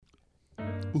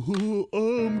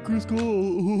I'm Chris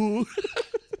Cole.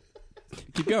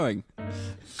 Keep going.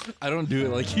 I don't do it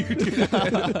like you do. I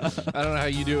don't know how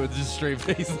you do it with just straight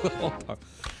face the whole time.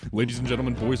 Ladies and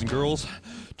gentlemen, boys and girls,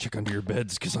 check under your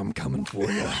beds because I'm coming for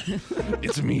you.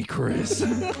 It's me, Chris.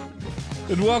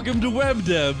 And welcome to Web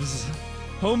Devs,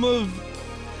 home of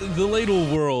the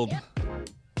ladle world.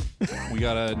 We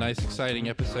got a nice, exciting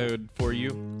episode for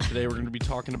you. Today we're going to be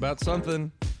talking about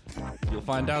something. You'll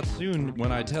find out soon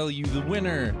when I tell you the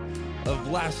winner of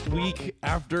last week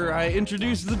after I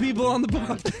introduced the people on the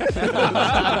podcast.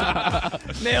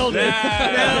 Nailed it.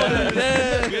 Nailed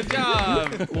it. Good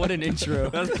job. What an intro.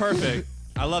 That's perfect.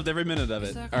 I loved every minute of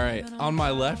it. All right, on my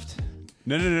left,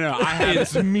 No. I have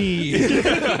it's me.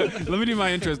 Let me do my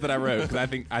intros that I wrote because I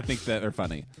think that they're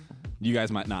funny. You guys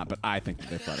might not, but I think that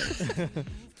they're funny.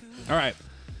 All right.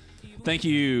 Thank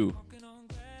you,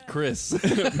 Chris,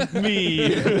 me,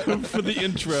 for the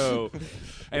intro.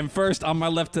 And first, on my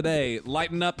left today,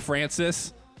 lighten up,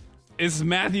 Francis, is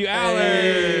Matthew Allers.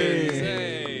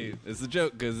 Hey. It's a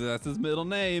joke because that's his middle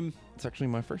name. It's actually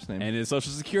my first name. And his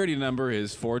social security number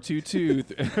is 422.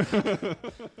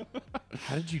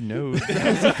 How did you know that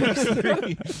was the first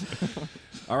three?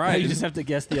 All right. You just have to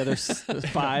guess the other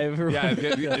five. Or Yeah,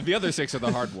 the other six are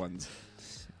the hard ones.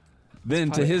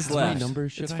 Then to his How many left,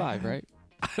 numbers should it's I five, have? right?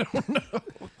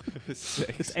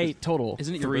 Six. It's 8 total.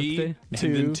 Isn't it your 3, birthday? and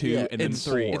Two. then 2, Yeah, and then It's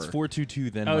 3. It's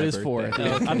 422 then. Oh, my it is 4.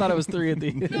 birthday. I thought it was 3 at the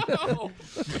end. No.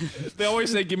 They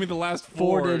always say, give me the last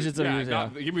 4 digits of yeah, yours,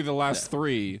 not- Give me the last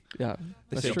 3. Yeah, They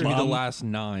that's say, true. give me the last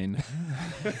 9.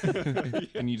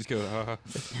 And you just go,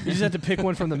 You just have to pick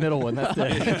one from the middle one. That's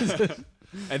it.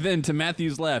 And then to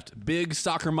Matthew's left, big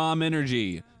soccer mom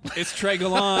energy. It's Trey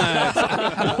Gallant.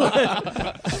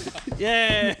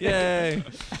 Yeah. yay.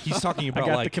 He's talking I about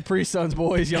got like, the Capri Suns,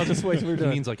 boys. Y'all just wait. We're he done.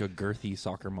 means like a girthy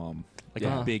soccer mom. Like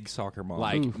Yeah. a big soccer mom.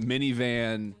 Like Ooh.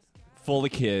 minivan full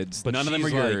of kids. But None of them are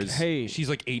she's like- yours. Hey, She's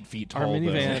like 8 feet tall. our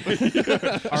minivan.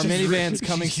 Our minivan's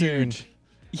coming soon.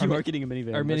 You are getting a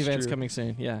minivan. Our that's minivan's true. coming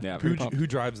soon. Yeah. Yeah. Who, Pretty pumped. who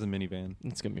drives the minivan?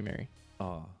 It's gonna be Mary.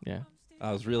 Oh, Yeah.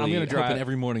 I was really I'm gonna drive. hoping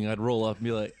every morning I'd roll up and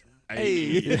be like,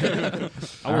 Hey. I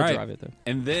All will right. drive it though.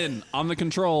 And then on the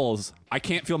controls, I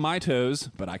can't feel my toes,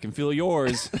 but I can feel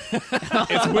yours.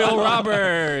 It's Will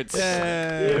Roberts.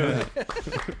 yeah.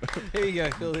 Here you go.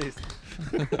 Feel these.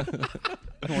 I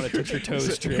don't want to touch your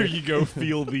toes, Here Trey. you go,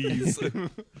 feel these.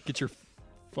 Get your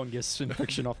fungus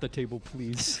infection off the table,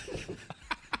 please.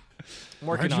 I'm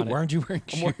working on it. Why aren't you wearing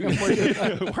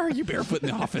shoes? Why are you barefoot in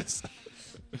the office?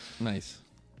 Nice.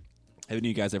 Haven't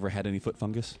you guys ever had any foot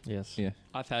fungus? Yes. Yeah.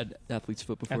 I've had athlete's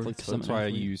foot before. Athlete's 'cause foot. I'm That's an why I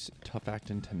athlete. use tough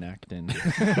actin to Nactin.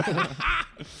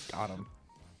 Got him.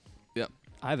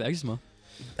 I have eczema.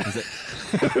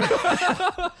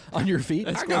 On your feet.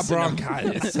 I got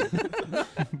bronchitis.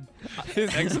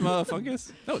 Is eczema a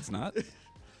fungus? No, it's not.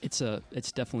 It's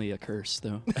definitely a curse,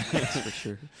 though. That's for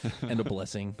sure. And a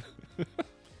blessing.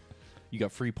 You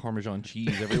got free Parmesan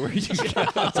cheese everywhere you go.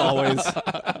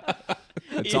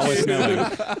 It's always snowing.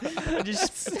 I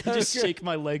just shake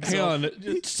my legs. Hang off. on,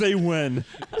 just say when.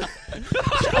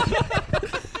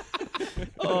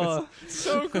 Oh,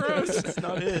 So gross. that's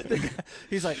not it.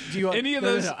 He's like, do you want Any of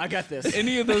no, those- No, I got this.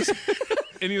 Any of those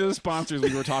sponsors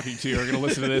we were talking to are going to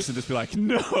listen to this and just be like,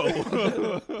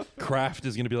 no. Kraft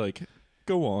is going to be like,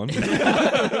 go on.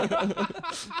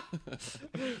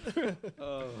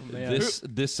 Oh man.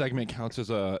 This segment counts as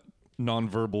a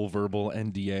non-verbal verbal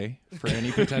NDA for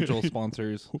any potential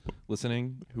sponsors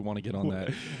listening who want to get on that.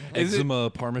 Is it- Eczema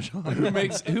Parmesan. Who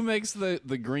makes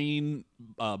the green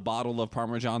bottle of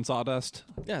Parmesan sawdust?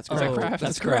 Yeah, it's Oh, great. Kraft.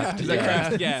 That's Kraft. Is that Yeah.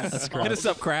 Kraft? Yeah. That's Hit us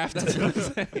up, Kraft.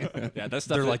 Yeah, that's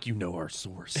stuff. They're that- like, you know our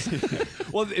source.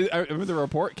 well, I remember the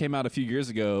report came out a few years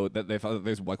ago that they found that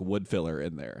there's like wood filler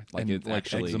in there. Like And it's like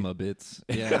actually eczema bits.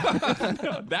 Yeah,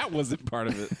 no, that wasn't part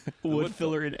of it. Wood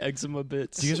filler and eczema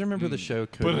bits. Do you guys remember the show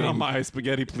Put it on Codename? my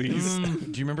spaghetti, please.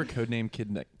 Do you remember Codename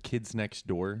Kids Next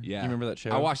Door? Yeah, Do you remember that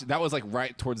show? I watched. That was like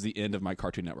right towards the end of my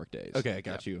Cartoon Network days. Okay, I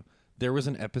got you. There was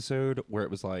an episode where it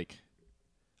was like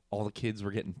all the kids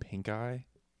were getting pink eye.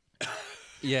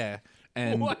 Yeah.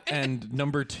 And What? and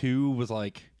number 2 was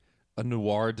like a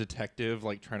noir detective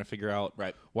like trying to figure out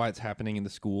Right. why it's happening in the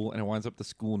school, and it winds up the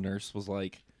school nurse was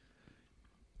like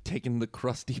taking the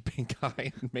crusty pink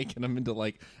eye and making them into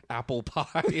like apple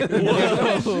pie. Yeah.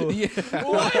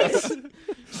 What?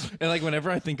 And like whenever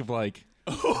I think of like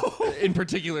in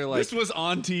particular like This was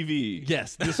on TV.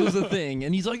 yes, this was a thing,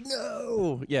 and he's like,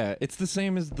 no, yeah, it's the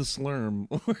same as the slurm.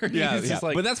 Where Yeah, he's just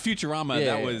like, but that's Futurama.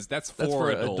 Yeah, that's that's for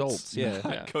for adults. adults, yeah.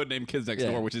 Not Yeah. Codename Kids Next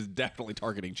Yeah. Door, which is definitely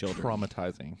targeting children.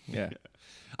 traumatizing. Yeah.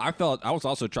 I was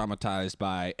also traumatized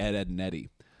by Ed, and Eddy.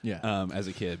 as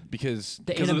a kid because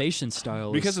The animation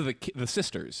style. because of the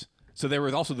sisters. So there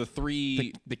were also the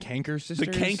three the Canker sisters.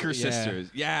 the Canker sisters.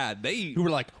 Yeah, they who were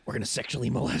like, we're gonna sexually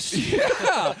molest you.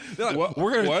 yeah. They're like,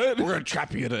 we're gonna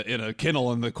trap you in a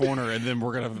kennel in the corner, and then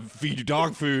we're gonna feed you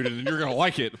dog food, and you're gonna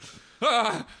like it.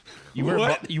 You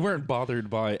weren't bothered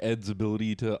by Ed's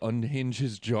ability to unhinge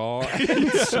his jaw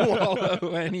and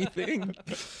swallow anything.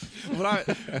 One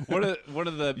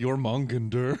of the Your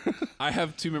Mongander. I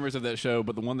have two members of that show,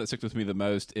 but the one that sticks with me the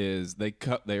most is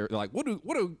they're like, what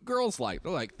do girls like? They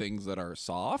like things that are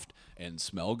soft and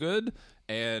smell good,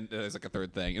 and there's like a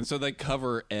third thing, and so they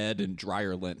cover Ed in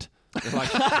dryer lint. They're like,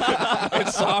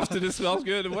 it's soft and it smells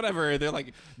good and whatever. They're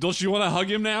like, don't you want to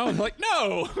hug him now? I'm like,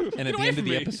 no. And at the end of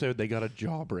the episode, they got a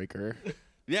jawbreaker.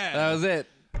 Yeah, That was it.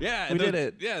 yeah, we did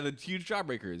it. Yeah, the huge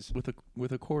jawbreakers.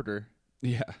 With a quarter.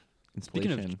 Yeah.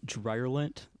 Speaking Inflation. of dryer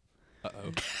lint,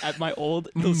 Uh-oh. at my old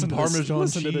listen to this, Parmesan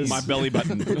listen to cheese. this. My belly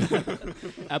button.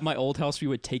 At my old house, we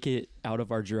would take it out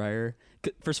of our dryer.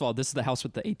 First of all, this is the house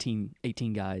with the 18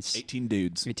 guys. 18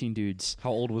 dudes. 18 dudes. How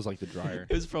old was like the dryer?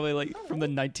 It was probably like from the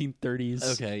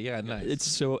 1930s. Okay, yeah, nice.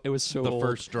 It was so the old.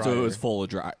 first dryer. So it was full of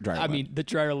dryer I lint. mean, the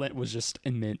dryer lint was just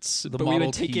immense. The but we Model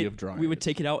would take T it. of dryers. We would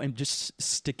take it out and just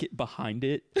stick it behind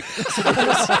it. so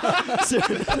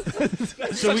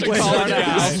we college started a guy.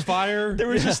 house fire. There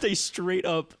was just a straight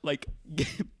up like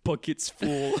buckets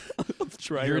full of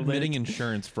dryer You're lint. admitting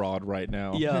insurance fraud right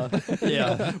now. Yeah,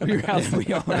 yeah.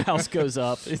 Our house goes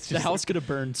up. It's The just house could have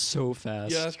burned so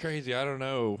fast. Yeah, that's crazy. I don't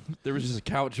know. There was just a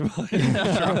couch behind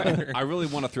the dryer. I really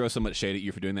want to throw so much shade at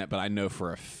you for doing that, but I know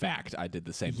for a fact I did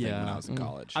the same thing when Yeah. I was in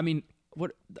college. I mean,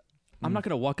 what? I'm not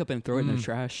gonna walk up and throw it in the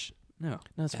trash. No.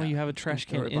 that's why you have a trash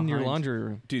Throw can it in your behind. laundry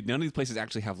room. Dude, none of these places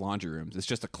actually have laundry rooms. It's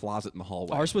just a closet in the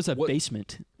hallway. Ours was a What-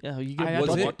 basement. Yeah, you I get had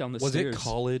was to it walk down the was stairs. it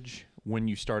college when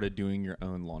you started doing your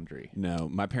own laundry? No,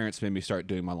 my parents made me start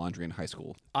doing my laundry in high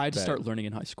school. I had to Bet. start learning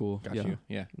in high school. Got yeah. you.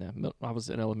 Yeah. Yeah, I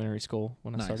was in elementary school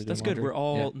when Nice. I started. That's doing good. laundry. We're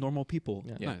all Yeah. normal people.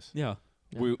 Yeah. Yeah. Nice. Yeah.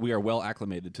 We are well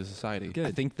acclimated to society. Good.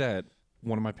 I think that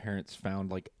one of my parents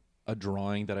found like a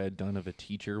drawing that I had done of a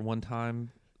teacher one time,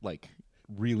 like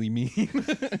really mean.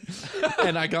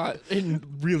 And I got in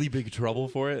really big trouble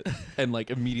for it. And like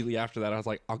immediately after that I was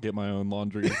like, I'll get my own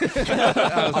laundry.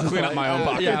 I'll clean up my own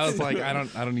pockets. Yeah, I was like, I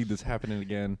don't need this happening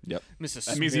again. Yep. Mrs.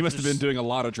 That means you must have been doing a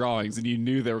lot of drawings, and you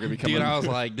knew they were going to be coming. Dude, I was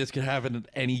like, this could happen at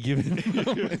any given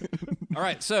moment. All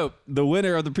right, so the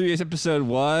winner of the previous episode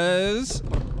was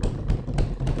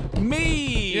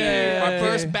me. Yay. My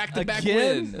first back-to-back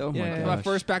Again? win. Oh my My gosh.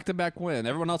 first back-to-back win.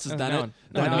 Everyone else has done no, it.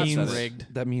 no, No one else means- has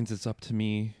it. that means it's up to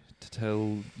me to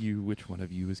tell you which one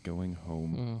of you is going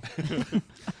home.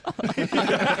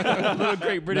 Little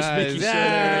Great British Nice. Mickey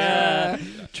Yeah. show.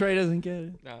 Trey doesn't get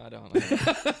it. No, I don't.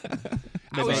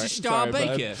 I was a star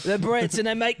baker. The Brits and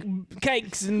they make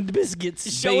cakes and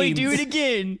biscuits. Shall we do it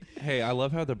again? Hey, I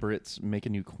love how the Brits make a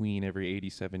new queen every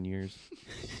 87 years.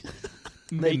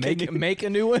 They make a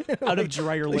new one Out of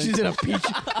dryer Like lint. she's in a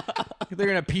they're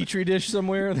in a petri dish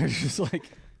somewhere. They're just like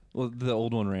Well, the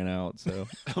old one ran out, so.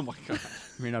 Oh my god.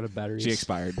 Ran out of batteries. She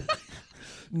expired.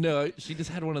 No, she just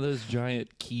had one of those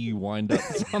giant key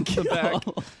wind-ups on the back,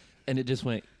 and it just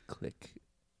went click,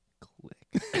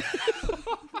 click.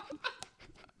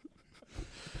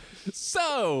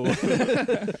 So,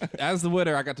 as the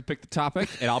winner, I got to pick the topic,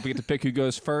 and I'll get to pick who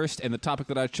goes first. And the topic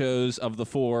that I chose of the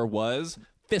four was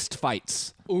fist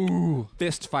fights. ooh.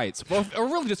 Fist fights, or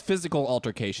really just physical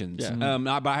altercations. Yeah.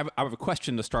 But I have a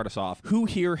question to start us off. Who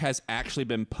here has actually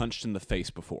been punched in the face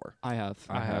before? I have.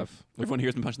 Everyone here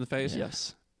has been punched in the face.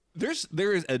 Yes.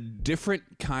 There is a different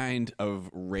kind of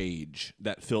rage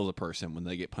that fills a person when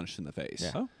they get punched in the face.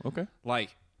 Oh, okay.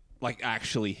 Like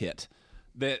actually hit.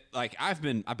 That like I've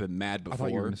been mad before. I thought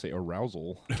you were going to say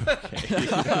arousal.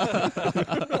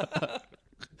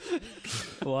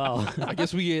 Wow. I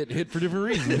guess we get hit for different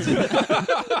reasons.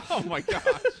 Oh my gosh.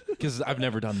 Because I've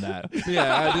never done that.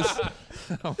 Yeah,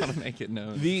 I want to make it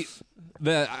known.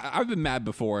 I've been mad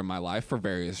before in my life for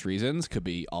various reasons. Could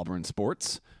be Auburn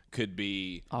sports. Could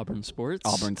be Auburn sports.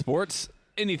 Auburn sports.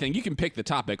 Anything. You can pick the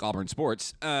topic, Auburn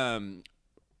sports.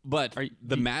 But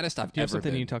the maddest I've Do you have ever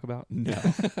something been. you talk about? No,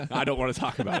 I don't want to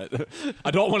talk about it.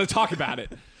 I don't want to talk about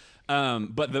it.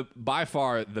 But by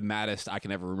far the maddest I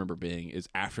can ever remember being is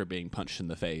after being punched in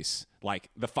the face. Like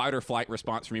the fight or flight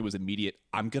response for me was immediate.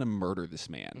 I'm gonna murder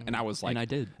this man, and I was like, And I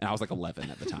did. And I was like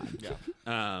 11 at the time.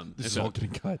 Yeah. This is all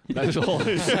getting cut. That's all.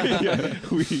 Yeah,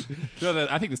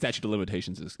 I think the statute of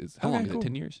limitations is how long is it?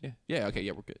 10 years? Yeah. Yeah. Okay.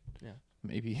 Yeah, we're good.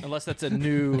 Maybe. Unless that's a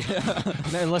new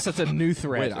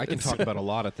threat. Wait, I can talk about a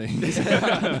lot of things.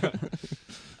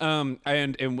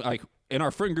 And like in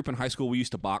our friend group in high school, we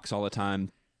used to box all the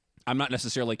time. I'm not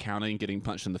necessarily counting getting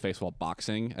punched in the face while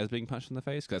boxing as being punched in the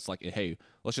face. Because it's like, hey,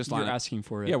 let's just line You're up. asking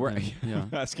for it. Yeah, we're yeah.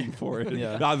 asking for it.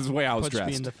 Yeah. No, this is the way I was Punch me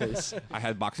dressed. in the face. I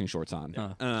had boxing shorts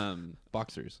on.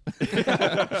 Boxers.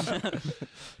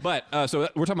 But so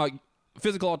we're talking about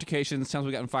physical altercations, times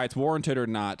we got in fights, warranted or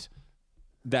not.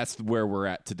 That's where we're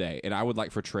at today. And I would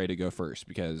like for Trey to go first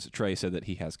because Trey said that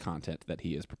he has content that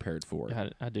he is prepared for. Yeah,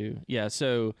 I do. Yeah.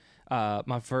 So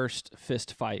my first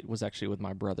fist fight was actually with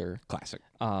my brother. Classic.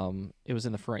 It was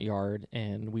in the front yard,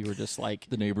 and we were just like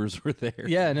The neighbors were there.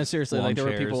 Yeah, no, seriously. Lawn Like there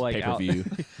were chairs, people like out, pay-per-view.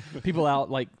 people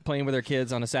out like playing with their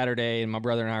kids on a Saturday, and my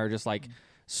brother and I were just like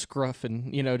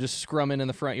scruffing, just scrumming in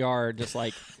the front yard, just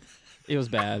like it was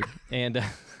bad. And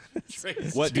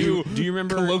What do you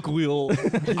remember? Colloquial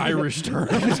Irish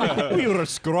terms. We were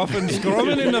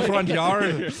scruffing in the front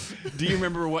yard. Do you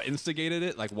remember what instigated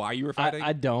it? Like why you were fighting?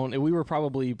 I don't. We were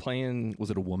probably playing.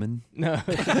 Was it a woman? No,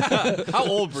 How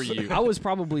old were you? I was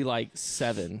probably like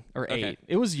 7 or 8. Okay.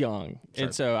 It was young, Sure.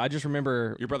 and so I just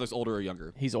remember Your brother's older or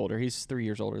younger? he's older. He's 3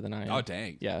 years older than I am. Oh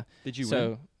dang. Yeah. Did you so,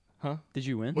 win? Huh? Did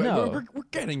you win? No. We're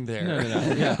getting there.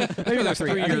 No. Yeah. Maybe not That's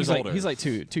 3. 3 I think years he's like, older. he's like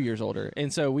 2 years older,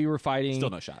 and so we were fighting. Still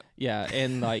no shot. Yeah,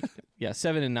 and like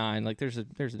 7 and 9, like there's a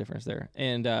difference there.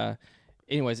 And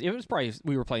anyways, it was probably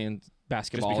we were playing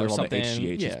basketball because or of all the something. HGH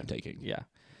he's yeah, been taking.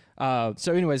 yeah.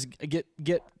 So anyways, get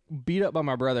beat up by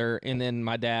my brother, and then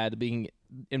my dad being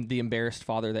the embarrassed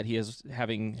father that he is,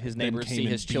 having his neighbors see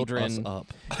his children up.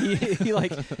 he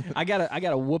like I got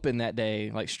a whooping that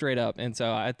day, like straight up. And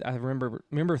so I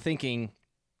remember thinking,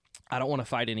 I don't want to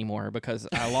fight anymore because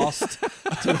I lost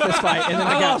to the fist fight, and then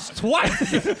I lost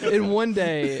twice in one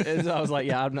day. And so I was like,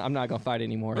 yeah, I'm not gonna fight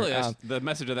anymore. Really, the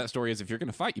message of that story is if you're going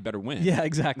to fight, you better win. Yeah,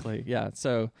 exactly. Yeah.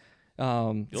 So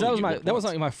so that was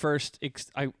like my first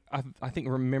I think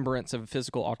remembrance of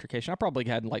physical altercation. I probably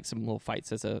had like some little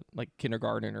fights as a like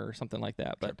kindergarten or something like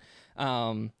that. But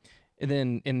and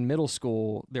then in middle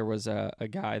school there was a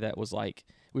guy that was like,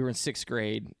 we were in 6th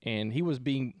grade, and he was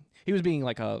bullying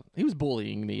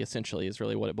me, essentially, is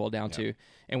really what it boiled down to.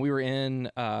 And we were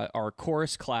in our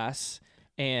chorus class.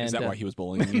 And Is that why he was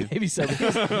bullying you? maybe so.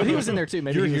 But he was in there too.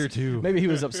 Maybe You're he was, here too. Maybe he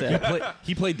was upset.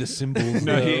 He played the cymbals.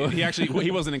 No, though. he actually he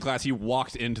wasn't in class. He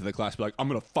walked into the class, be like, "I'm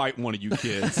gonna fight one of you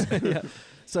kids." Yeah.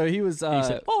 So he was. He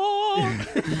said,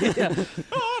 Yeah.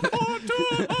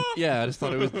 Yeah, I just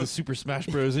thought it was the Super Smash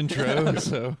Bros. Intro.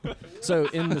 So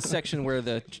in the section where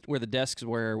the desks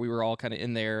were, we were all kind of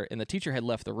in there, and the teacher had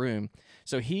left the room.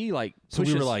 So he like So we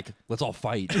pushes, were like, let's all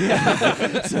fight.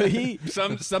 so he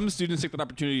Some students take that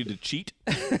opportunity to cheat.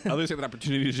 Others take that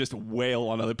opportunity to just wail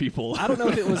on other people. I don't know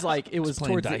if it was like it was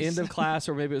playing towards the dice. end of class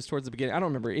or maybe it was towards the beginning. I don't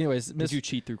remember. Anyways, Did you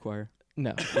cheat through choir?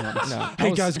 No. I Hey,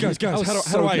 was- guys, I was how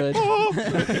so do I? good.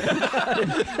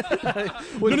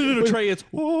 No, Trey, it's.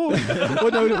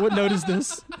 What note is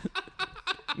this?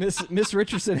 Miss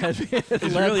Richardson had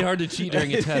It's really hard to cheat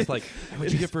during a test. Like,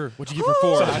 what'd you get for 4?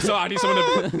 So I need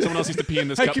someone else needs to pee in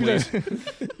this cup, keep please.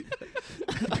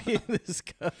 this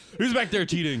cup. Who's back there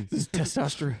cheating? This is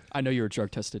testosterone. I know you were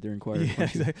drug tested during choir. Yeah,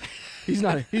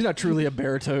 exactly. He's not truly a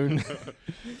baritone.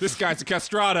 This guy's a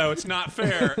castrato. It's not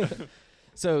fair.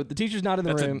 So the teacher's not in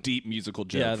the That's room. a deep musical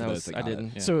joke. Yeah, for that those was that I got it.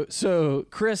 didn't. Yeah. So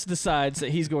Chris decides that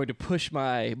he's going to push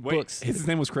my Wait, books. his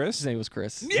name was Chris. His name was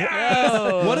Chris.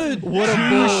 Yeah. What a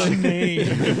bull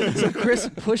name. So Chris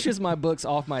pushes my books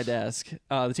off my desk.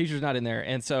 The teacher's not in there,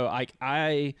 and so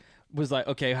I was like,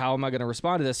 okay, how am I going to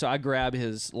respond to this? So I grab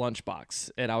his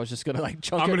lunchbox, and I was just going to like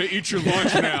chunk I'm it. gonna eat your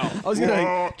lunch now. I was going to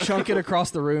like chunk it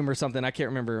across the room or something. I can't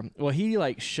remember. Well, he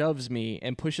like shoves me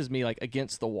and pushes me like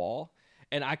against the wall.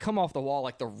 And I come off the wall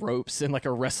like the ropes in like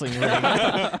a wrestling ring.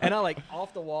 And I like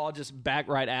off the wall, just back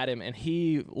right at him. And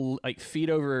he like feet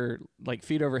over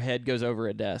head goes over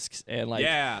a desk. And like,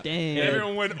 Yeah. Dang. And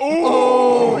everyone went,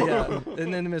 oh. yeah.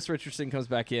 And then Miss Richardson comes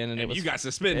back in, and it And was you got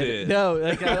suspended. no,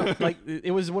 like, I don't, like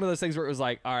it was one of those things where it was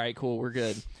like, all right, cool, we're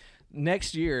good.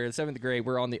 Next year in 7th grade,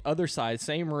 we're on the other side,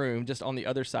 same room, just on the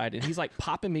other side, and he's like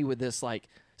popping me with this like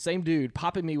same dude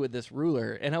popping me with this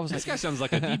ruler, and I was This like, guy sounds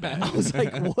like a D-bag. I was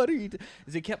like, what are you?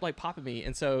 He kept like popping me,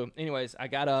 and so anyways, I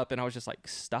got up and I was just like,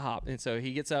 stop, and so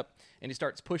he gets up and he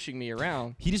starts pushing me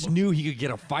around. He just knew he could get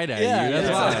a fight out Yeah, of you. That's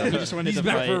yeah. why. He just wanted He's to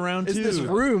back fight. for round Is 2. this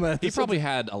room? He probably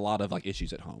had a lot of like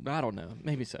issues at home. I don't know.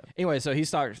 Maybe so. Anyway, so we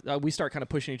start kind of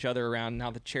pushing each other around.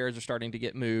 Now the chairs are starting to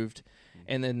get moved,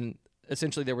 and then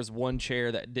essentially there was one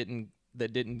chair that didn't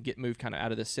get moved kind of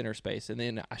out of the center space, and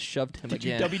then I shoved him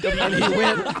again. And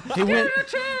he went.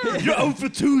 You're 0 for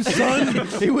 2, son.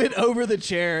 He went over the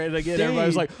chair, and again everybody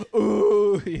was Dang. like,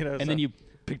 "Ooh," you know. And then you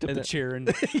picked up and the then- chair and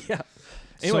yeah.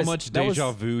 So Anyways, much that was-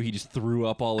 deja vu. He just threw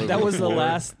up all over. That was the floor.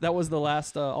 last. That was the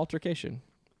last altercation.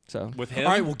 So With him?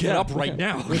 All right, well, get up right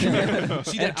now.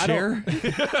 See that chair?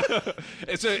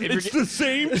 It's the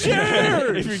same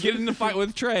chair. if you're getting in a fight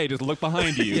with Trey, just look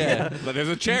behind you. Yeah. But there's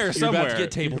a chair You're somewhere. about to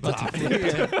get tabletop.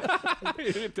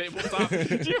 Tabletop.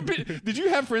 Did you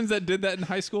have friends that did that in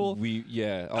high school? All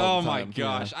Oh the my time,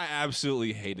 gosh, I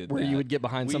absolutely hated where that. you would get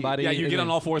behind somebody. Yeah, you and get then-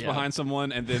 on all fours yeah. behind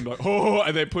someone and then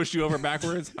and they push you over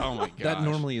backwards. Oh my gosh. That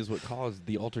normally is what caused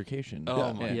the altercation.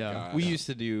 Oh my Yeah. gosh. We used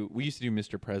to do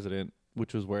Mr. President,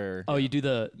 which was where Oh, you do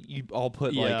the you all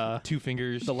put Yeah. like 2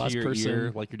 fingers The last to your person.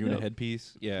 ear, like you're doing Yep. a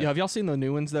headpiece. Yeah. Yeah, have y'all seen the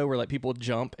new ones though, where like people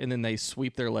jump and then they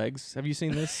sweep their legs? Have you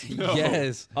seen this? No.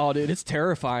 Yes. Oh, dude, it's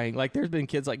terrifying. Like, there's been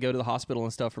kids like go to the hospital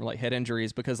and stuff from like head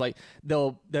injuries because like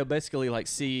they'll basically like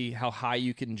see how high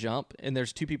you can jump, and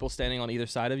there's 2 people standing on either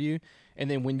side of you, and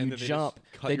then when you then they jump,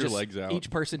 just cut they your just legs out. each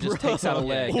person just takes out a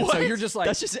leg. And so you're just like,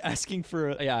 that's just asking for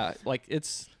a yeah, like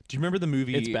it's Do you remember the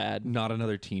movie? It's bad. Not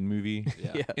Another Teen Movie.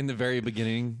 Yeah. In the very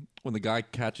beginning, when the guy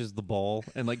catches the ball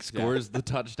and like scores the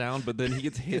touchdown, but then he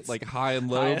gets hit like high and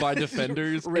low by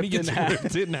defenders, and he ripped gets in half.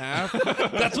 ripped in half.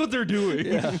 That's what they're doing.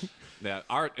 yeah. Yeah,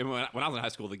 when I was in high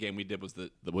school, the game we did was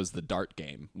the dart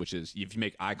game, which is if you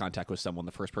make eye contact with someone,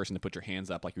 the first person to put your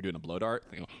hands up like you're doing a blow dart,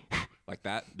 they go, like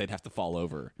that, they'd have to fall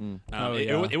over.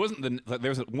 It wasn't there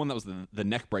was one that was the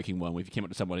neck breaking one. Where if you came up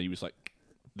to someone and you was like,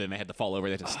 then they had to fall over.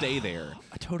 They had to stay there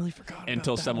I totally forgot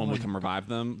until someone would come revive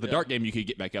them. The dart game you could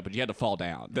get back up, but you had to fall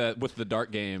down. With the dart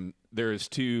game, there's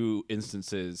 2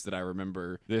 instances that I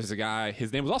remember. There's a guy.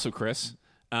 His name was also Chris.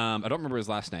 I don't remember his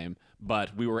last name,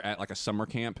 but we were at like a summer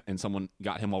camp, and someone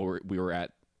got him while we were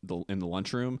in the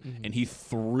lunchroom, and he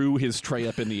threw his tray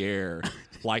up in the air,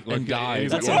 and died.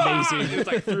 That's amazing. He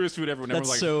like threw his food everywhere. And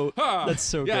That's everyone was like, so that's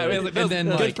so yeah, good. I mean, like, And then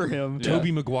good like for him.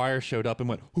 Toby Maguire showed up and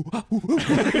went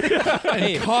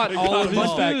and caught all of his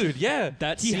fun fact, food. Yeah,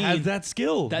 that he scene- has that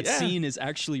skill. That Yeah. scene is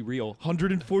actually real.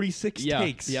 146 Yeah,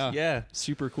 takes. yeah. yeah,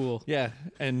 Super cool. yeah.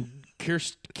 And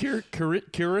Kirsten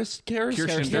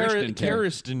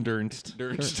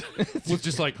Dunst was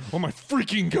just like, oh my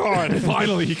freaking god!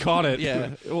 Finally, he caught it.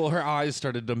 Yeah. Well, her eyes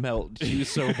started to melt. She was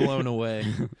so blown away.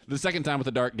 The second time with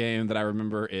the dart game that I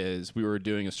remember is we were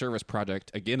doing a service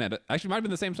project again actually might have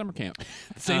been the same summer camp.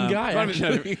 Same guy, might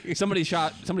have been- actually. somebody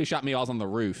shot me. I was on the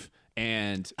roof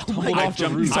and my I God.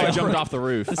 jumped off the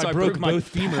roof. So I I broke broke my-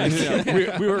 both femurs.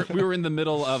 Yeah, we were in the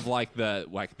middle of like the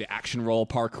action roll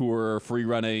parkour free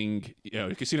running.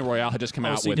 Casino Royale had just come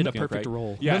out. So you with did a you know, perfect right?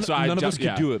 roll. Yeah, none, so I none of us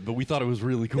jumped, could do it, but we thought it was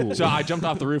really cool. So I jumped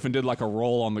off the roof and did like a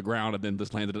roll on the ground, and then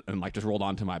just landed and like just rolled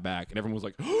onto my back, and everyone was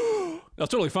like, "That's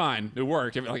totally fine. It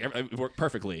worked. It worked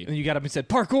perfectly." And you got up and said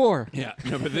parkour. Yeah,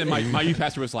 but then my youth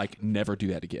pastor was like, "Never do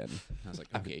that again." I was like,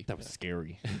 "Okay." that was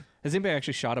scary. Has anybody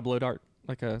actually shot a blow dart,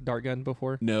 like a dart gun,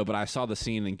 before? No, but I saw the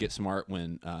scene in Get Smart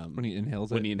when When he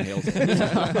inhales when it. he inhales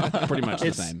it. Pretty much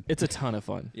the same. It's a ton of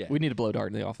fun. Yeah. We need a blow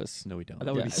dart in the office. No, we don't.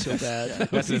 That would Yeah. be so bad.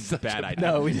 That's a bad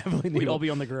idea. No, we definitely need. We'd all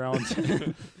be on the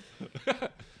ground.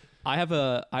 I have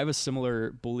a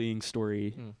similar bullying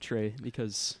story, Trey,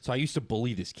 because So I used to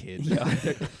bully this kid.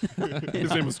 His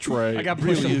name was Trey. I got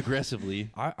pushed. Really aggressively.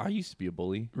 I used to be a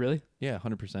bully. really Yeah,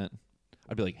 100%.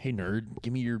 I'd be like, hey, nerd,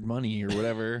 give me your money or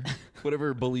whatever.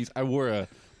 Whatever bullies. I wore a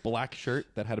black shirt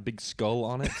that had a big skull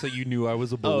on it, so you knew I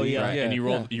was a bully. yeah. Right? Yeah. And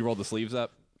you rolled the sleeves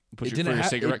up. Put It your, for your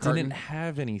cigarette it carton. didn't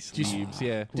have any sleeves.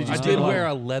 Yeah. Did you I spend did a lot wear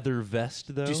of- a leather vest,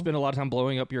 though. Did you spend a lot of time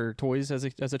blowing up your toys as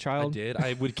a I child? did.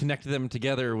 I would connect them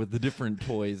together with the different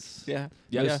toys. Yeah.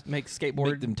 Yes. Yeah. Make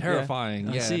skateboard. Make them terrifying.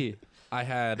 I Yeah. see. I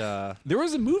had There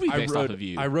was a movie I based rode, off of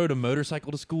you. I rode a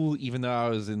motorcycle to school, even though I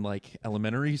was in like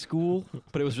elementary school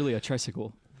But it was really a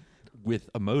tricycle with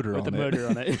a motor with on a it. motor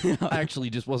on it. I actually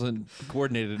just wasn't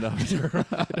coordinated enough to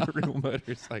ride a real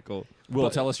motorcycle. Will,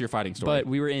 tell us your fighting story. But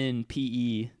we were in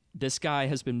PE. This guy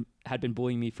had been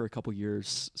bullying me for a couple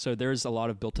years, so there's a lot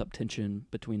of built up tension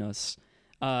between us.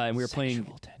 And we were playing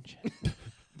tension.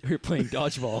 we were playing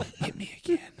dodgeball. Hit me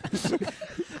again.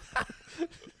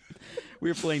 We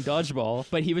were playing dodgeball,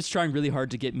 but he was trying really hard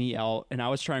to get me out, and I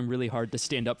was trying really hard to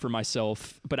stand up for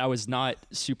myself. But I was not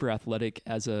super athletic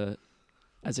as a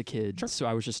kid, so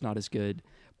I was just not as good.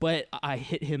 But I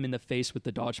hit him in the face with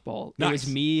the dodgeball. Nice.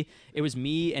 It was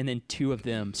me, and then 2 of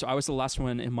them. So I was the last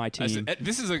one in my team.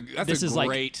 This is a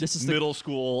like- this is the- middle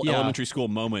school, Yeah. elementary school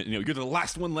moment. You're the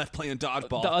last one left playing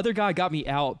dodgeball. The other guy got me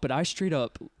out, but I straight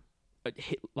up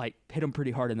hit him pretty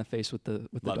hard in the face with the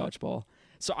Love it. dodgeball.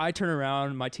 So I turn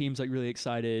around, my team's like really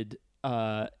excited,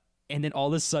 and then all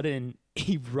of a sudden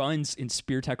he runs and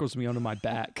spear tackles me onto my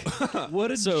back.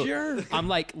 What a So jerk. I'm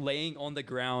like laying on the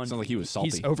ground. Sounds like he was salty.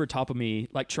 He's over top of me,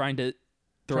 like trying to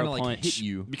throw Trying a to like punch. hit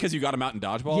you. because you got him out in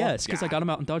dodgeball. Yes, because I got him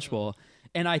out in dodgeball,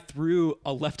 and I threw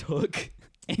a left hook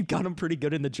and got him pretty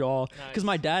good in the jaw. Because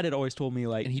my dad had always told me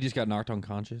like, And he just got knocked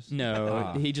unconscious.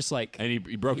 no, he just like And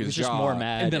he broke he his was jaw. just more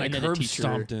mad. And then I a curb teacher-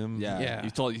 stomped him. Yeah.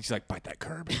 He's like, bite that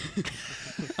curb.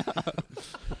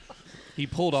 He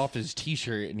pulled off his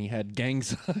T-shirt and he had gang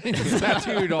signs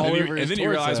tattooed all over his And then you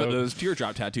realize what torso. those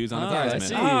teardrop tattoos on his Oh, I eyes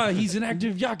see. meant. He's an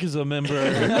active Yakuza member.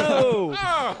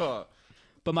 No.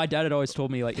 But my dad had always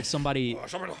told me like if somebody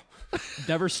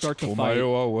never starts a fight,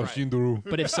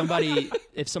 but if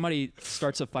somebody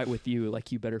starts a fight with you,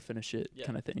 like you better finish it,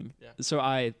 kind of thing. Yeah. So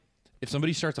If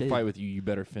somebody starts a fight with you, you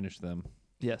better finish them.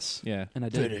 yes, Yeah. and I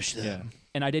did, Finish them. Yeah.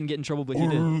 and I didn't get in trouble, but he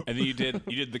did. And then you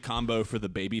did the combo for the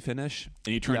baby finish,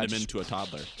 and you turned Yeah, him just- into a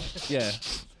toddler. Yeah.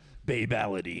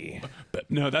 Babality. But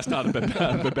no, that's not a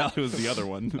Babali. Babali was the other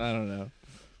one, I don't know.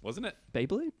 wasn't it?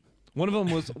 Beyblade. One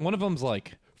of them's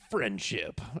like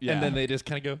friendship. Yeah. And then they just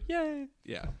kind of go, yay.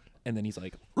 Yeah. And then he's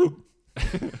like,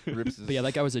 rips his But yeah,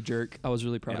 that guy was a jerk. I was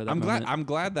really proud of that. I'm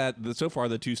glad that so far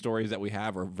the two stories that we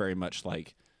have are very much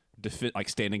like like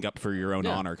standing up for your own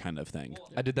Yeah. honor kind of thing.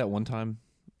 I did that one time,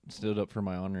 stood up for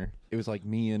my honor. It was like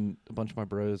me and a bunch of my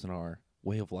bros, and our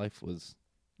way of life was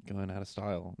going out of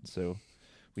style. And so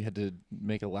we had to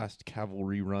make a last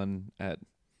cavalry run at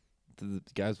the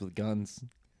guys with guns.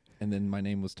 And then my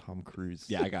name was Tom Cruise.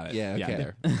 Yeah, I got it. Yeah, okay.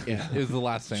 there. Yeah, it was the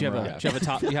last Did you have samurai. a, did you have a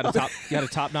top? You had a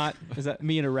top knot. Is that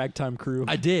Me and a ragtime crew.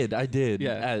 I did.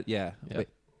 Yeah. Yeah. Yeah.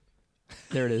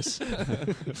 There it is.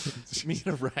 Me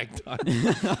and a ragtime.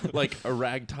 Like a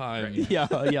ragtime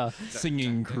yeah.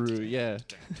 singing crew. Yeah.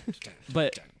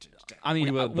 But I mean,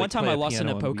 We would, one like, time play I a lost in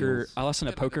piano a on poker. wheels. I lost in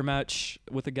a poker match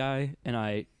with a guy, and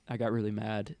I got really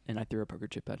mad, and I threw a poker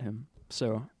chip at him.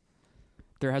 So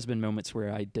there has been moments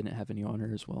where I didn't have any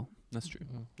honor as well. That's true.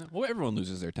 Well, everyone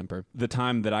loses their temper. The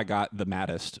time that I got the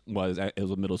maddest was it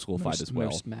was a middle school fight as well.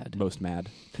 Most mad. Most mad.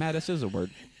 Maddest is a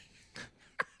word.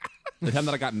 The time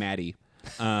that I got Maddie.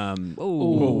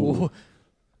 Oh,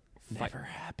 never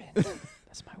happened?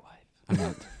 that's my wife. I'm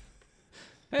not.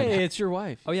 Hey, it's your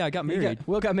wife. Oh yeah, I got married.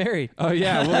 Will got married. Oh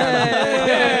yeah.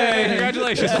 Hey,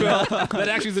 congratulations, Will. That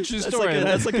actually is a true story.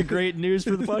 That's like a great news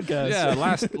for the podcast. Yeah,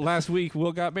 last week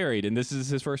Will got married, and this is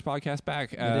his first podcast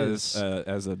back is.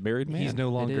 as a married man. He's no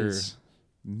longer is.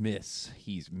 Miss.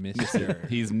 He's Mr.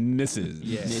 He's Mrs.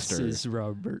 Yeah. Mrs.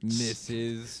 Roberts.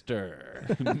 Mrs. Stir.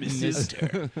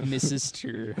 Mrs.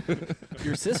 Stir.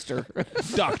 Your sister.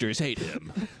 Doctors hate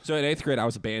him. So in 8th grade, I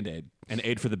was a band aide, an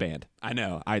aide for the band. I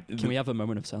know. Can we have a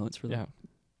moment of silence for that?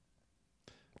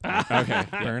 Yeah. Okay.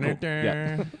 Burn it down.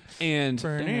 Yeah. And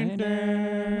Burn it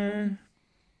down.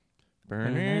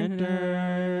 Burn it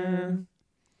down.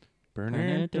 Burn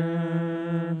it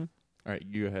down. All right,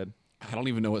 you go ahead. I don't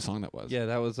even know what song that was. Yeah,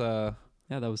 that was Yeah,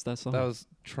 that was that song. that was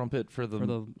trumpet for the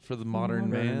modern modern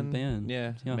man. band.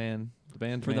 Yeah, Yeah. man. The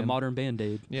band for the man. modern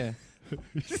band-aid. Yeah.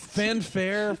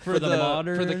 Fanfare for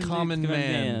the common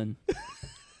man.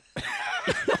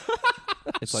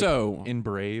 It's like So in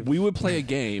Brave. we would play a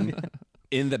game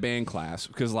in the band class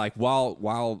because like while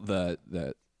the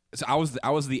so I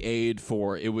was the aide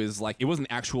for it was like it wasn't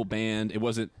actual band, it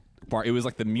wasn't bar, it was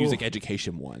like the music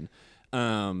education one.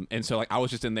 And so like I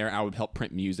was just in there, I would help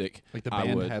print music. like the I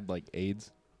band would, had like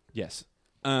AIDS. yes.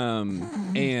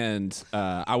 And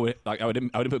I would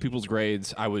input people's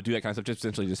grades. I would do that kind of stuff, just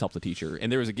essentially just help the teacher.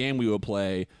 And there was a game we would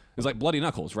play. It was like Bloody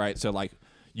Knuckles, right? So like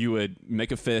you would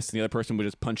make a fist, and the other person would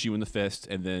just punch you in the fist,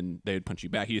 and then they would punch you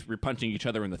back. You're punching each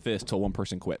other in the fist till one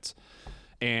person quits.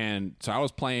 And so I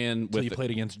was playing So with you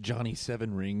played against Johnny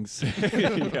Seven Rings.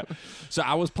 yeah. So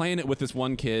I was playing it with this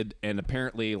one kid, and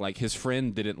apparently, like his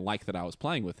friend didn't like that I was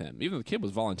playing with him, even though the kid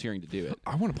was volunteering to do it.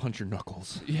 I want to punch your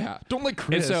knuckles. Yeah, Don't like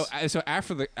Chris. And so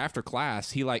after class,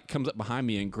 he like comes up behind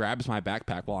me and grabs my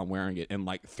backpack while I'm wearing it and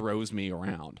like throws me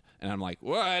around, and I'm like,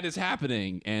 "What is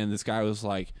happening?" And this guy was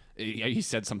like, he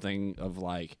said something of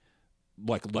like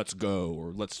let's go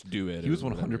or let's do it. he was or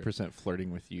whatever. 100%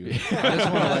 flirting with you. I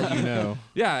just want to let you know.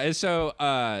 Yeah, and so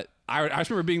I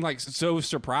just remember being like so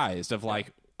surprised of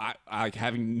like I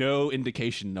having no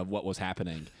indication of what was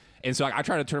happening, and so like, I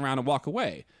tried to turn around and walk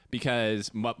away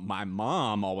because my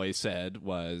mom always said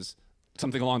was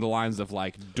something along the lines of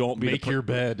like, "Don't be Make your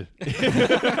bed.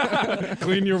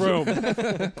 clean your room,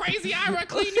 crazy Ira,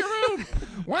 clean your room."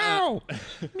 Wow.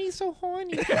 Me so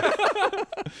horny.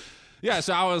 Yeah,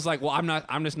 so I was like, well,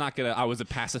 I'm just not gonna. I was a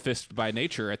pacifist by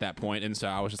nature at that point, and so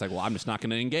I was just like, well, I'm just not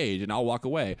gonna engage, and I'll walk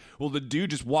away. Well, the dude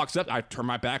just walks up. I turn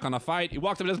my back on a fight. He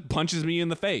walks up and just punches me in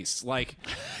the face, like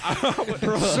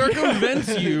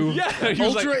circumvents you. Yeah, he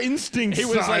was Ultra like, instinct He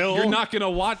was style. like, you're not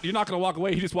gonna walk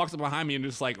away. He just walks up behind me and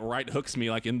just like right hooks me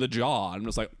like in the jaw. I'm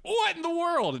just like, what in the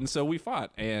world? And so we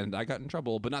fought, and I got in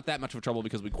trouble, but not that much of trouble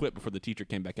because we quit before the teacher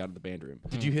came back out of the band room.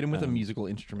 Did you hit him with a musical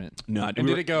instrument? No, And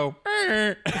did it go?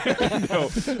 No,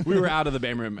 we were out of the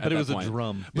band room at But it that was point. a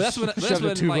drum. But that's when Shoved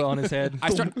a tuba like, on his head. I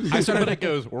started. It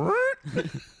goes.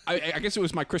 I guess it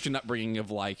was my Christian upbringing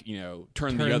of like, you know,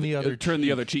 turn the the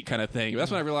other cheek kind of thing. But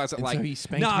that's when I realized that And like, so he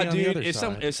spanked nah, me on the dude, other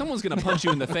side. if someone's gonna punch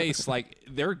you in the face, like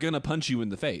they're gonna punch you in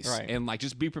the face, Right. and like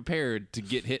just be prepared to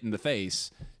get hit in the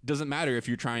face. Doesn't matter if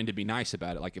you're trying to be nice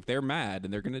about it. Like if they're mad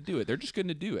and they're gonna do it, they're just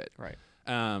gonna do it. Right.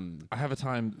 I have a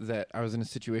time that I was in a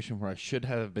situation where I should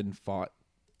have been fought,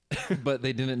 but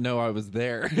they didn't know I was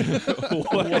there.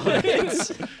 What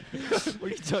are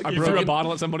you talking You threw a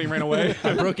bottle at somebody and ran away.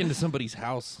 I broke into somebody's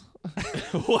house.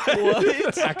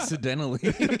 What? Accidentally.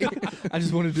 I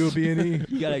just want to do a B&E.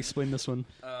 You gotta explain this one.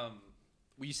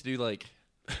 We used to do like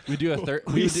we do a third.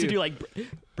 We used to do like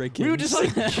break-ins. We would just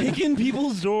like kick in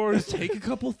people's doors, take a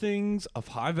couple things of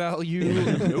high value,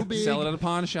 no big. Sell it at a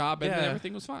pawn shop, and Yeah. then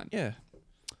everything was fine. Yeah,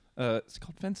 it's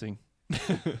called fencing,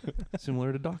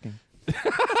 similar to docking,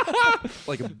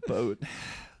 like a boat.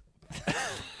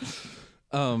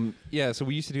 Yeah, so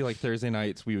we used to do like Thursday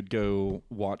nights. We would go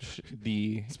watch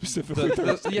the Specifically,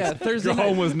 Thursday your night.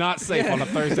 home was not safe on a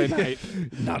Thursday night.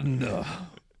 Not in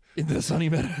the Sunny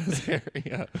Meadows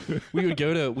area. We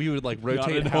would like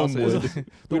rotate in houses. Homewood.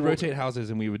 We'd rotate houses,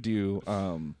 and we would do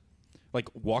like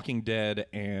Walking Dead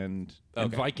and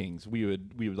Vikings. We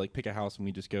would like pick a house, and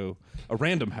we just go a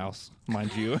random house,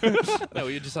 mind you. No,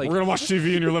 we would just like We're gonna watch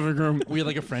TV in your living room. we had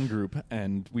like a friend group,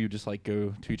 and we would just like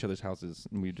go to each other's houses,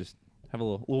 and we would just have a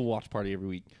little watch party every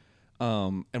week.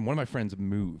 And one of my friends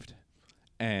moved,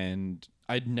 and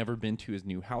I'd never been to his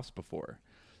new house before.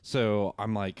 So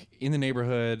I'm like in the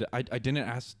neighborhood. I didn't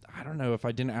ask. I don't know if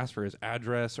I didn't ask for his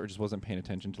address or just wasn't paying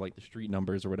attention to like the street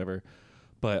numbers or whatever.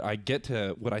 But I get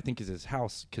to what I think is his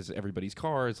house because everybody's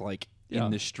car is like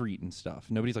in the street and stuff.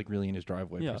 Nobody's like really in his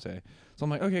driveway per se. So I'm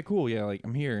like, okay, cool, yeah, like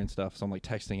I'm here and stuff. So I'm like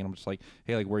texting, and I'm just like,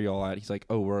 hey, like where y'all at? He's like,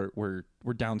 oh, we're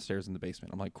downstairs in the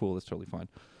basement. I'm like, cool, that's totally fine.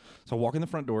 So I walk in the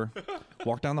front door,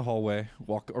 walk down the hallway,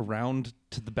 walk around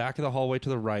to the back of the hallway to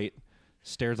the right.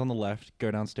 Stairs on the left, go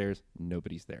downstairs,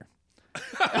 nobody's there.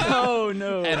 Oh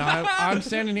no! And I'm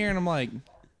standing here and I'm like,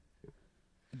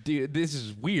 dude, this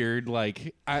is weird.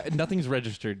 Like, nothing's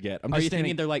registered yet. I'm Are just you standing.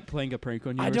 thinking they're like playing a prank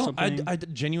on you I or don't. something? I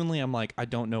genuinely, I'm like, I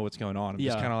don't know what's going on. I'm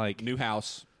just Yeah. kind of like, New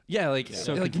house. yeah, like,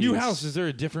 So like new confused. house. Is there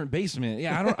a different basement?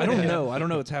 Yeah, I don't know. I don't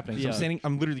know what's happening. So Yeah.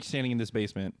 I'm literally standing in this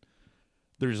basement.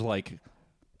 There's like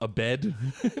a bed,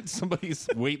 somebody's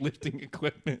weightlifting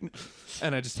equipment,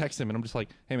 and I just text him, and I'm just like,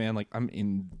 "Hey man, like I'm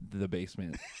in the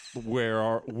basement. Where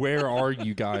are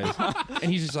you guys?"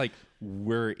 And he's just like,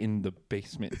 "We're in the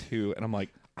basement too." And I'm like,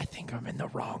 "I think I'm in the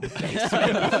wrong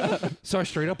basement." So I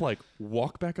straight up like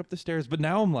walk back up the stairs, but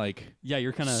now I'm like, yeah,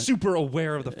 you're kind of super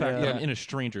aware of the fact that Yeah. I'm in a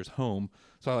stranger's home.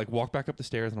 So I like walk back up the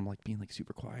stairs, and I'm like being like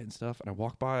super quiet and stuff. And I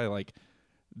walk by like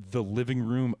the living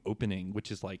room opening, which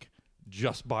is like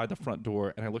just by the front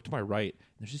door, and I look to my right, and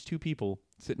there's just two people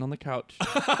sitting on the couch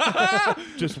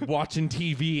just watching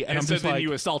TV, and I'm so just then like,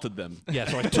 you assaulted them. yeah,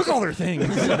 so I took all their things.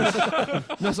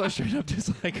 No, so I straight up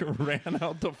just like ran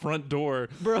out the front door,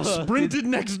 sprinted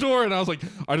next door, and I was like,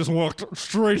 I just walked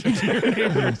straight into your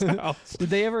neighbor's house.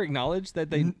 Did they ever acknowledge that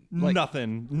they like,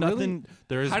 Nothing.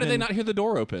 There has How did they not hear the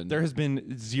door open? There has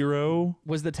been zero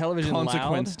was the television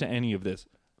consequence loud? to any of this.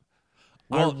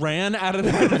 Well- I ran out of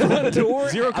that front door.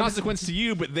 Zero consequence to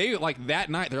you, but they like that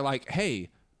night. They're like, "Hey,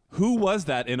 who was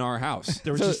that in our house?"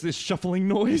 There was So- just this shuffling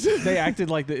noise. They acted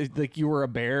like you were a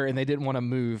bear and they didn't want to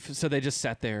move, so they just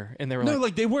sat there and they were No, like,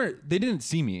 like they weren't. They didn't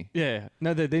see me. yeah,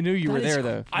 no, they knew you were That is there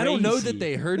though. I don't know Crazy. that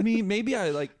they heard me. Maybe I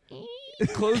like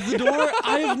closed the door.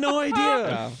 I have no idea.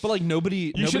 Yeah. But like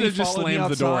nobody. You should have just followed me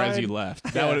slammed the door as outside. you left.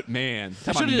 That would, man.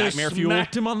 I should have just nightmare fuel.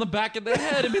 smacked him on the back of the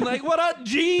head and been like, "What up,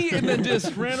 G?" and then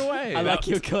just ran away. I like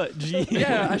your cut, G.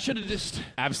 Yeah, I should have just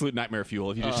Absolute nightmare fuel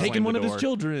if you just taken slammed one the of his door.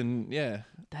 children. Yeah,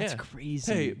 That's Yeah.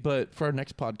 crazy. Hey, but for our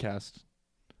next podcast,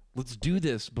 let's do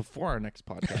this before our next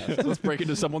podcast. Let's break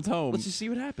into someone's home. Let's just see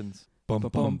what happens. Bum bum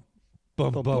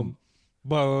bum bum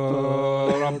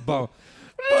bum bum.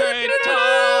 Straight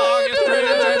talk.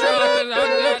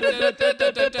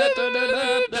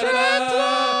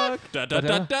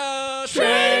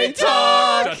 Straight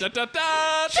talk.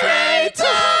 Straight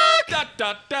talk. Da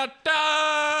da da da.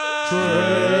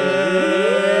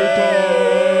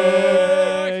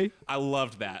 I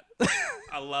loved that.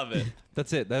 I love it.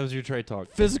 That's it. That was your Trey talk.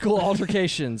 Physical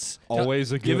altercations.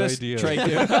 Always a good Give us idea. Trey.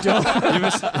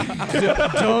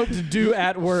 Don't do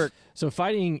at work. So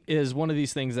fighting is one of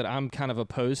these things that I'm kind of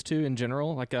opposed to in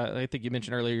general. Like I think you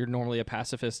mentioned earlier, you're normally a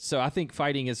pacifist. So I think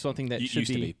fighting is something that should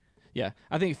used to be. Yeah,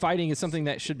 I think fighting is something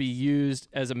that should be used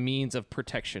as a means of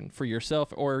protection for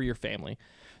yourself or your family.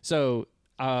 So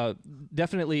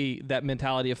definitely that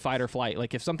mentality of fight or flight.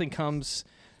 Like if something comes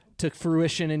to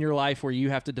fruition in your life where you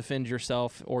have to defend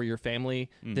yourself or your family,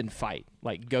 then fight.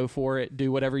 Like go for it.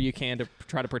 Do whatever you can to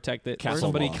try to protect it. Castle Or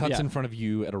somebody bomb. cuts Yeah. in front of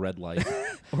you at a red light.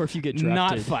 Or if you get drafted.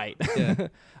 Not fight. If you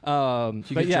but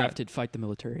get yeah, drafted, fight the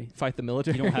military. fight the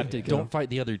military. You don't have to go. Don't fight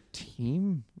the other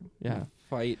team. Yeah.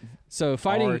 Fight So our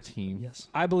fighting. team. Yes.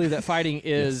 I believe that fighting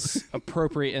is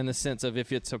appropriate in the sense of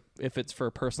if it's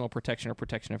for personal protection or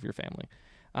protection of your family.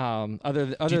 Other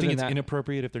Do you than think it's that,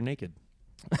 inappropriate if they're naked?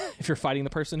 if you're fighting the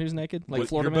person who's naked, like But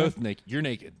Florida you're man, both naked. You're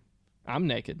naked. I'm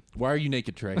naked. Why are you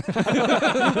naked, Trey? But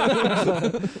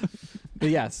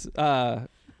yes, in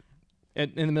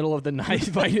the middle of the night,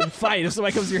 fight. If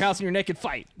somebody comes to your house and you're naked,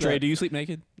 fight. Trey, do you sleep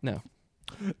naked? No.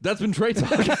 That's been Trey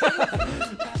Talk.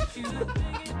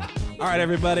 All right,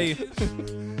 everybody.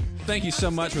 Thank you so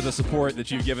much for the support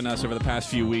that you've given us over the past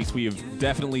few weeks. We have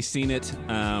definitely seen it.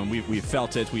 We've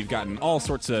felt it. We've gotten all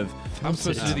sorts of. I'm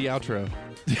supposed to do the outro.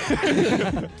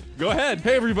 Go ahead.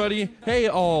 Hey, everybody. Hey,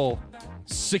 all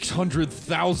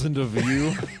 600,000 of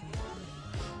you.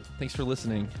 Thanks for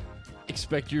listening.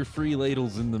 Expect your free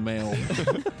ladles in the mail.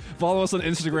 Follow us on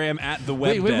Instagram at the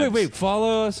Web. Wait.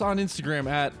 Follow us on Instagram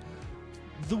at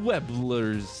the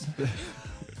Weblers.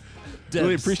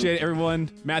 Really appreciate it, everyone.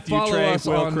 Matthew, Follow Trey, us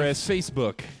Will, on Chris.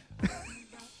 Facebook.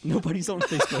 Nobody's on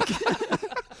Facebook.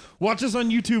 Watch us on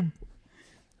YouTube.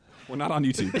 We're not on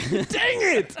YouTube.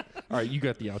 Dang it! All right, you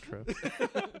got the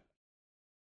outro.